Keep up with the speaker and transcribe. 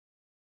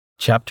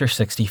Chapter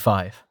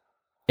 65.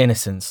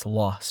 Innocence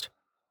Lost.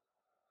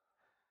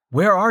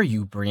 "Where are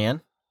you,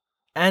 Brienne?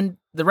 And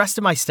the rest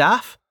of my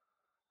staff?"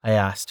 I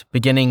asked,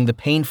 beginning the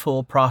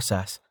painful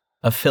process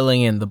of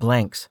filling in the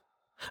blanks,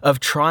 of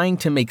trying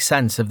to make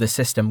sense of the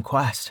system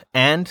quest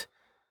and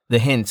the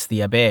hints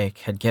the Abbé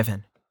had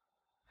given.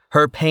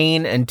 Her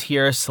pain and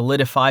tears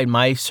solidified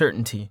my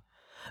certainty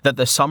that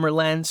the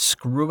Summerland,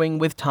 screwing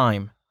with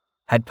time,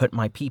 had put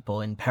my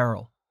people in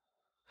peril.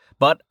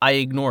 But I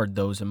ignored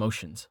those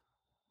emotions.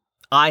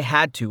 I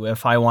had to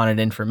if I wanted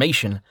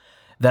information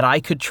that I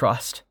could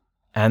trust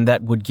and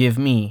that would give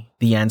me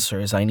the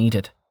answers I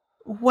needed.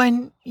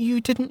 "When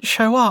you didn't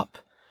show up,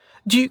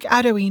 Duke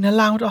Adowin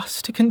allowed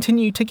us to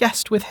continue to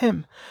guest with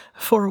him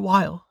for a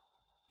while,"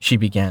 she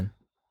began.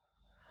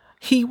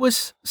 "He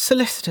was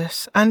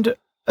solicitous and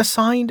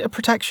assigned a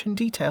protection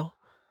detail.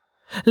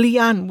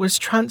 Leanne was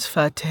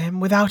transferred to him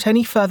without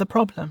any further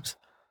problems,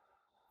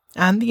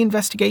 and the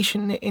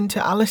investigation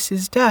into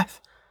Alice's death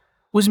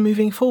was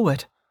moving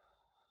forward.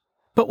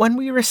 But when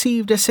we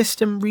received a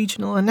system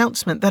regional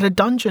announcement that a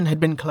dungeon had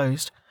been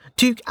closed,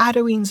 Duke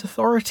Adowin's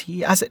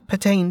authority as it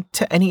pertained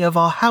to any of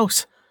our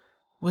house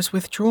was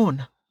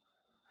withdrawn.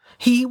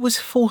 He was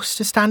forced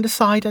to stand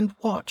aside and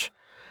watch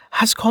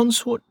as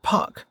Consort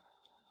Puck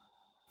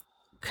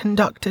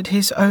conducted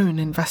his own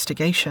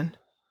investigation.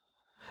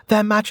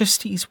 Their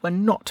Majesties were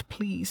not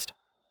pleased.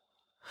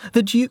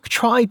 The Duke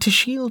tried to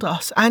shield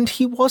us, and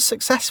he was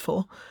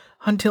successful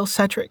until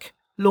Cedric,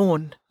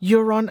 Lorne,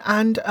 Euron,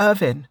 and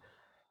Irvin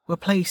were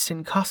placed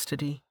in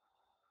custody.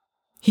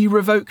 He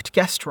revoked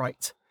guest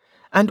rights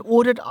and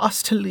ordered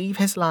us to leave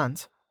his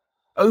lands,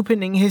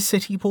 opening his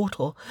city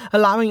portal,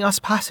 allowing us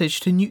passage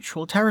to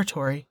neutral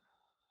territory.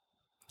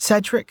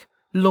 Cedric,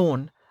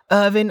 Lorne,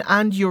 Irvin,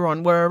 and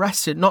Euron were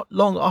arrested not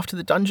long after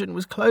the dungeon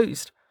was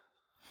closed.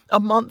 A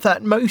month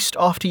at most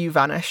after you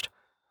vanished.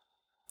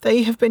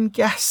 They have been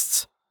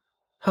guests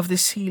of the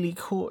Seelie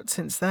court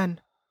since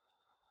then.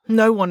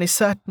 No one is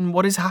certain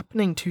what is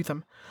happening to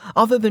them,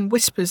 other than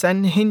whispers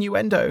and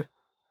innuendo.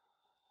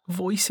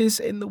 Voices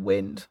in the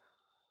wind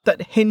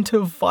that hint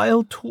of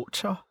vile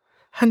torture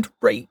and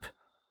rape.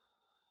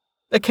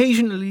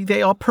 Occasionally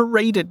they are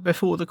paraded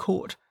before the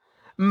court,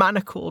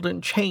 manacled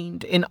and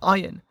chained in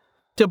iron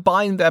to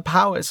bind their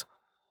powers.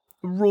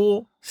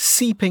 Raw,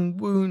 seeping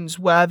wounds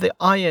where the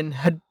iron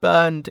had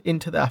burned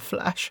into their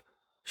flesh,"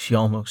 she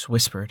almost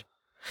whispered.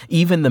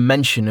 Even the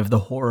mention of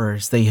the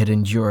horrors they had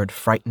endured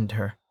frightened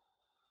her.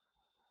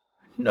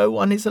 "No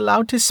one is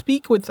allowed to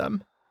speak with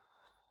them.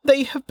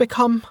 They have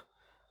become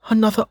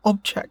another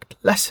object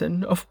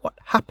lesson of what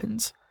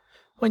happens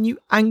when you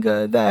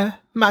anger their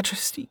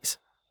Majesties."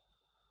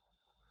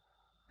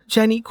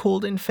 Jenny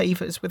called in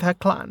favours with her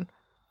clan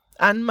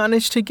and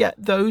managed to get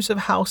those of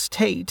House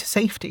Tay to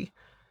safety.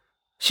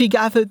 She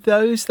gathered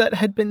those that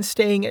had been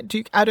staying at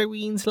Duke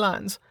Adowin's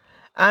lands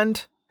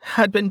and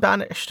had been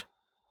banished,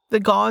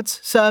 the guards,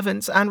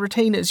 servants, and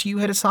retainers you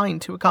had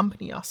assigned to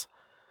accompany us,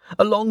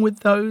 along with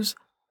those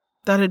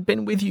that had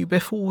been with you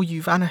before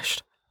you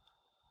vanished.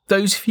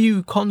 Those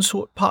few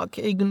Consort Puck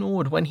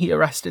ignored when he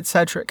arrested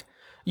Cedric,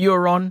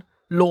 Euron,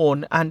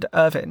 Lorne, and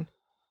Irvin.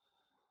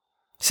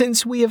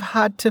 Since we have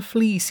had to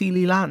flee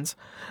Seelie lands,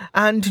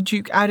 and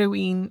Duke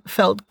Adowin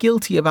felt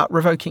guilty about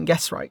revoking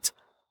guest rights,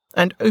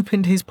 and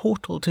opened his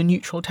portal to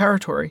neutral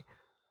territory,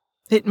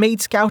 it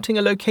made scouting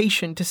a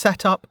location to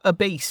set up a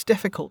base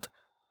difficult.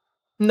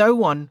 No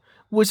one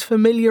was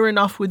familiar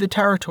enough with the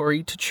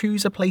territory to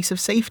choose a place of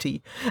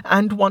safety,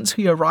 and once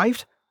we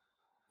arrived,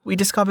 we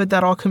discovered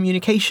that our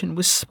communication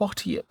was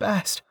spotty at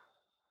best.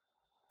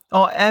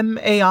 Our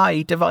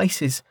MAI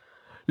devices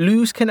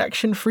lose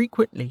connection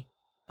frequently,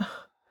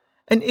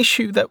 an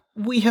issue that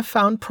we have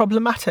found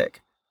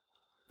problematic.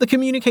 The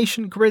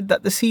communication grid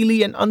that the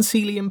Seelie and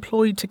Unseelie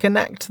employed to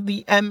connect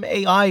the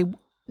MAI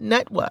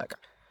network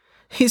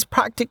is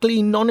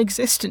practically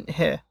non-existent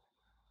here.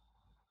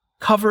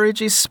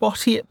 Coverage is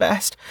spotty at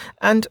best,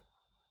 and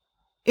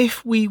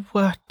if we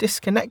were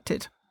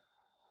disconnected,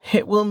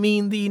 it will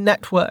mean the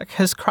network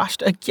has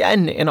crashed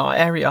again in our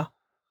area,"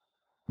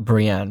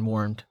 Brienne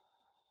warned.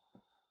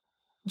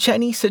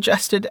 Jenny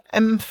suggested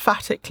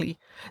emphatically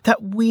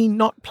that we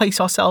not place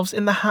ourselves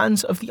in the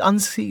hands of the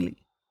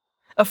Unseelie,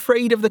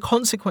 afraid of the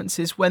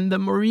consequences when the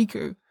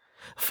Morigu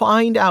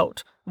find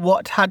out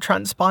what had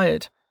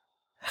transpired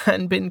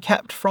and been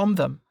kept from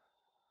them.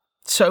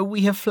 So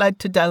we have fled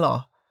to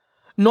Delar,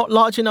 not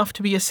large enough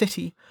to be a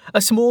city,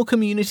 a small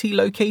community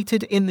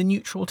located in the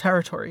neutral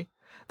territory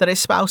that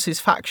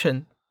espouses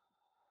faction,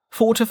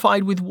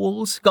 fortified with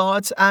walls,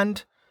 guards,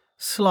 and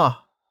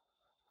slaugh.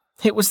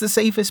 It was the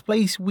safest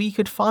place we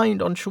could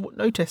find on short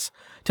notice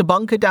to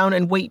bunker down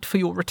and wait for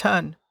your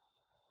return.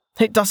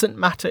 It doesn't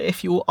matter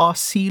if you are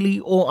Seelie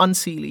or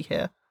Unseelie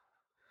here.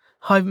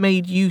 I've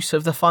made use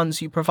of the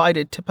funds you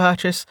provided to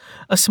purchase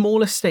a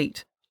small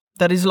estate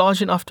that is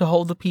large enough to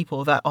hold the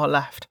people that are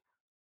left.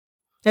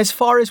 As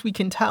far as we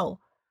can tell,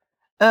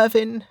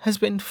 Irvin has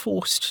been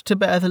forced to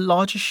bear the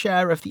largest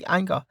share of the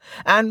anger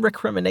and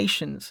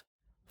recriminations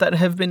that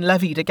have been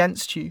levied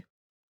against you.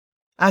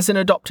 As an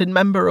adopted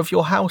member of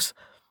your house,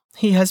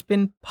 He has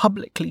been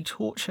publicly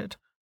tortured.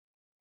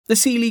 The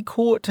Seelie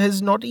court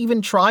has not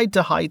even tried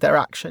to hide their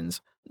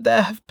actions.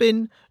 There have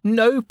been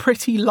no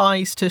pretty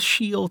lies to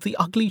shield the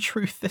ugly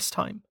truth this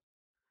time.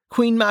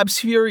 Queen Mab's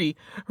fury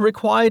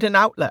required an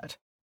outlet.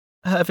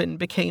 Irvin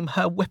became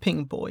her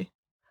whipping boy.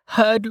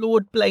 Herd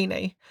Lord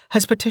Blaney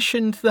has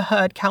petitioned the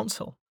Herd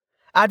Council,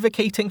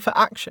 advocating for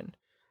action,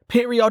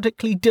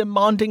 periodically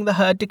demanding the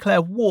Herd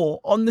declare war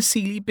on the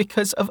Seelie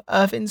because of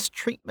Irvin's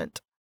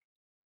treatment.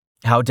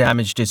 How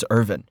damaged is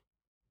Irvin?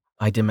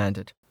 I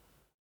demanded.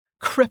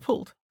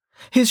 Crippled.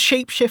 His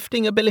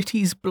shape-shifting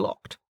abilities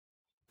blocked.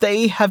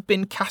 They have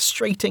been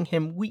castrating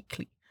him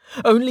weekly,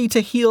 only to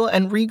heal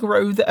and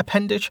regrow the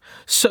appendage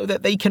so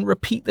that they can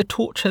repeat the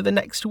torture the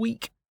next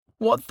week.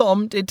 What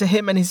Thom did to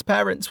him and his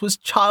parents was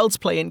child's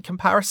play in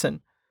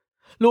comparison.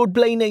 Lord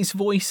Blaney's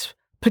voice,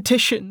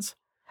 petitions,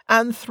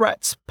 and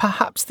threats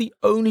perhaps the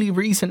only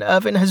reason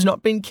Irvin has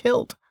not been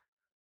killed.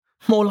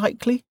 More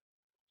likely,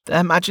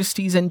 their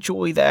majesties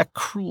enjoy their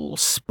cruel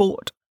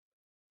sport,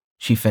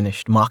 she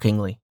finished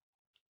mockingly.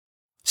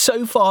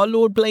 So far,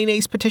 Lord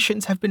Blaney's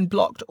petitions have been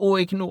blocked or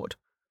ignored,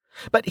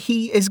 but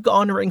he is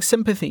garnering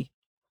sympathy.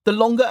 The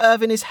longer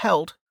Irvin is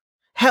held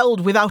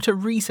without a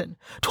reason,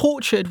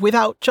 tortured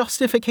without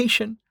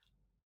justification,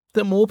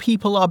 the more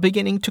people are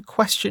beginning to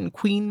question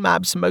Queen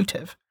Mab's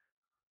motive.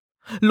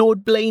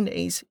 Lord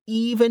Blaney's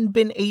even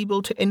been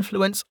able to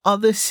influence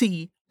other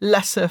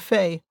lesser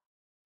fae.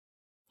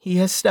 He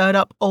has stirred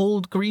up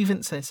old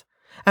grievances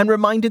and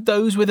reminded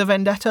those with a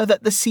vendetta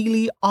that the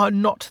Seelie are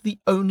not the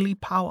only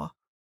power,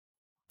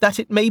 that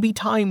it may be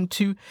time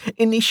to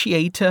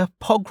initiate a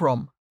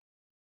pogrom.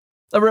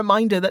 A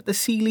reminder that the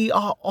Seelie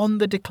are on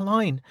the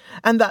decline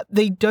and that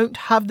they don't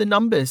have the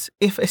numbers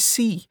if a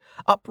sea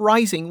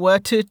uprising were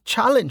to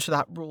challenge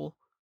that rule.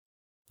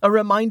 A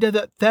reminder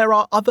that there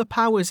are other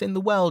powers in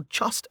the world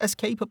just as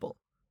capable.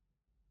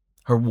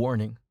 Her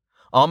warning,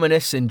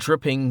 ominous and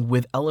dripping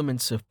with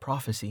elements of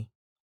prophecy.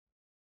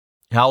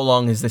 How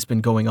long has this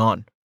been going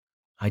on?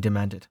 I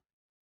demanded.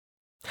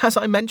 As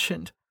I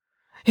mentioned,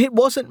 it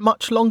wasn't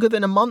much longer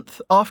than a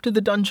month after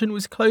the dungeon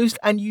was closed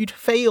and you'd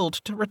failed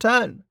to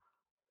return.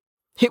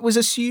 It was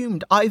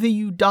assumed either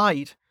you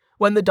died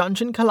when the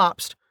dungeon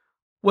collapsed,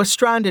 were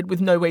stranded with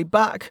no way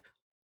back,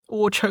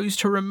 or chose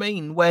to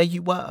remain where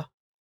you were.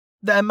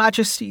 Their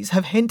majesties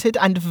have hinted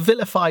and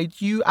vilified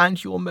you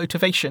and your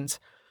motivations,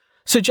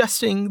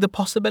 suggesting the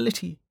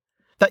possibility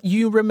that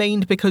you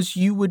remained because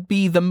you would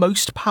be the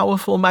most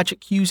powerful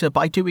magic user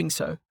by doing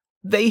so.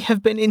 They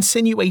have been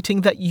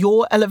insinuating that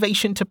your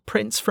elevation to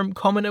prince from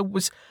commoner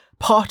was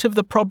part of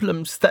the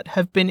problems that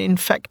have been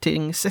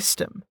infecting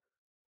system,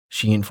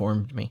 she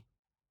informed me.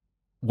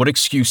 What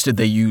excuse did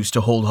they use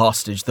to hold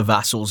hostage the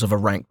vassals of a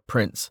ranked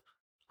prince?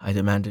 I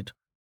demanded.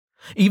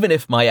 Even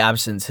if my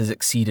absence has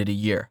exceeded a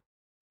year,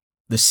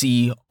 the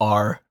sea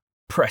are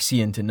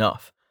prescient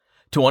enough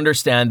to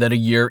understand that a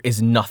year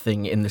is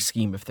nothing in the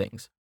scheme of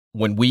things.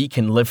 When we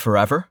can live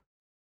forever,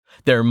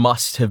 there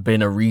must have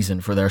been a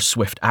reason for their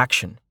swift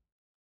action.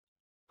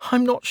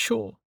 I'm not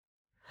sure.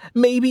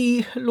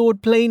 Maybe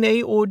Lord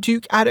Blaney or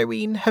Duke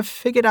Adarine have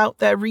figured out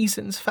their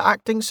reasons for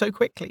acting so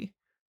quickly.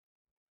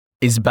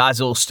 Is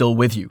Basil still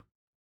with you?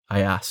 I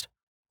asked.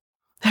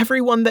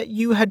 Everyone that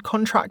you had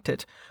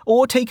contracted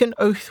or taken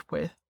oath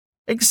with,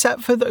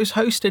 except for those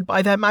hosted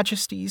by their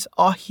majesties,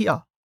 are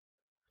here.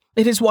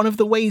 It is one of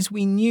the ways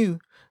we knew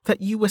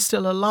that you were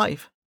still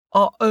alive.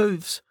 Our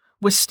oaths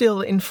were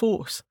still in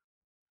force.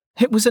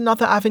 It was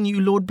another avenue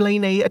Lord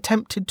Blaney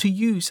attempted to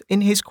use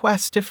in his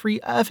quest to free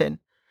Irvin.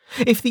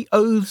 If the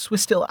oaths were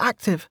still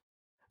active,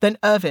 then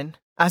Irvin,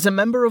 as a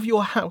member of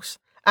your house,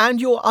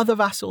 and your other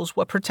vassals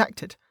were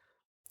protected,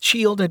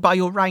 shielded by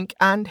your rank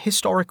and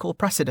historical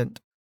precedent.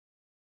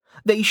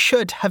 They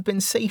should have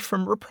been safe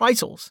from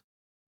reprisals.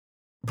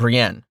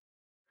 Brienne,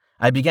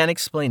 I began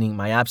explaining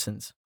my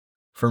absence.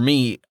 For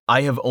me,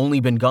 I have only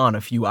been gone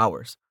a few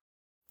hours.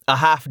 A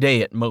half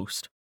day at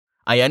most.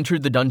 I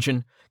entered the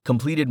dungeon,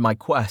 completed my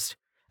quest,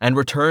 and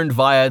returned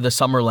via the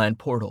Summerland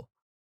portal.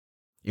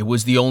 It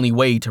was the only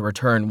way to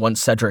return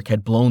once Cedric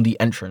had blown the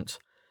entrance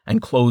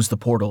and closed the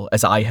portal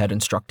as I had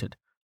instructed.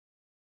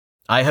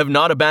 I have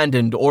not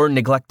abandoned or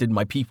neglected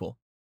my people.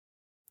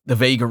 The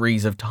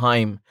vagaries of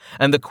time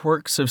and the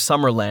quirks of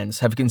Summerlands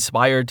have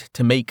conspired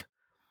to make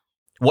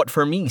what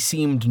for me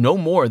seemed no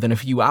more than a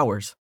few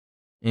hours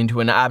into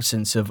an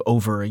absence of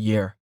over a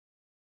year.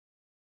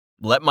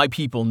 Let my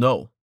people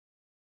know.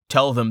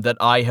 Tell them that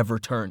I have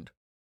returned.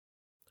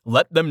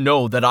 Let them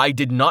know that I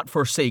did not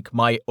forsake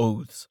my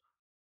oaths.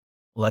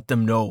 Let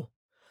them know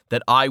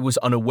that I was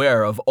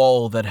unaware of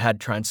all that had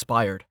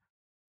transpired.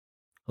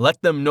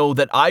 Let them know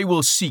that I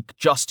will seek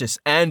justice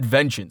and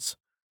vengeance.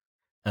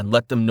 And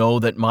let them know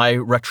that my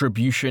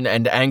retribution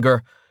and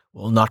anger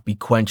will not be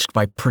quenched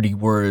by pretty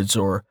words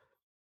or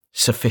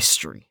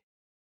sophistry.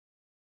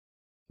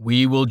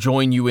 We will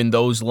join you in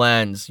those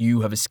lands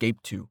you have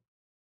escaped to.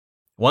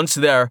 Once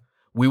there,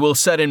 we will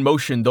set in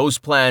motion those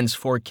plans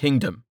for a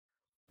kingdom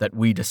that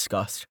we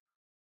discussed.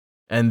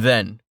 And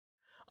then,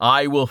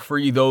 I will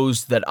free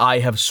those that I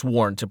have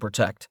sworn to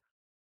protect.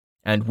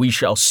 and we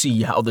shall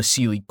see how the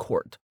Seelie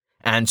court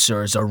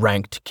answers a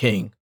ranked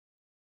king.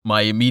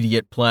 My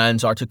immediate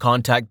plans are to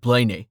contact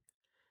Blaney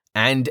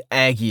and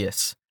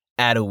Aegeus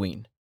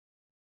Adoween.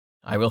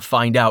 I will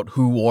find out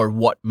who or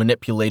what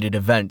manipulated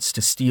events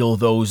to steal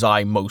those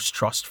I most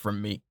trust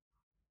from me."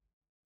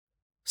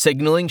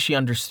 Signaling she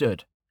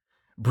understood,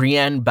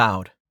 Brienne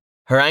bowed,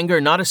 her anger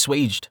not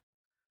assuaged,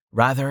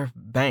 rather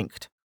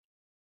banked.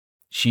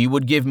 She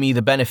would give me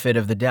the benefit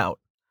of the doubt,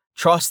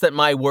 trust that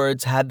my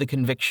words had the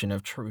conviction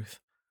of truth.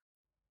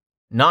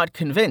 Not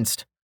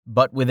convinced,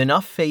 but with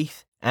enough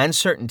faith and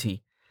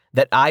certainty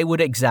that I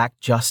would exact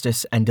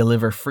justice and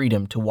deliver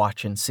freedom to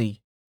watch and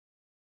see.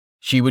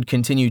 She would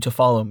continue to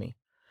follow me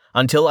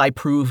until I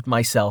proved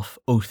myself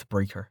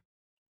oath-breaker,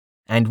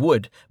 and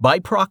would, by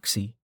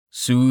proxy,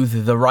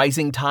 soothe the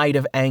rising tide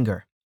of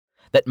anger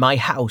that my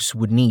house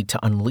would need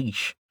to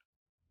unleash.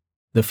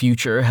 The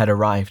future had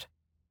arrived.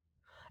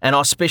 An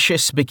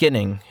auspicious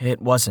beginning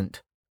it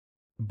wasn't,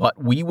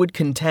 but we would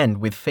contend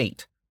with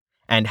fate,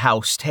 and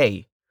House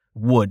Tay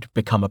would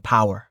become a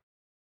power.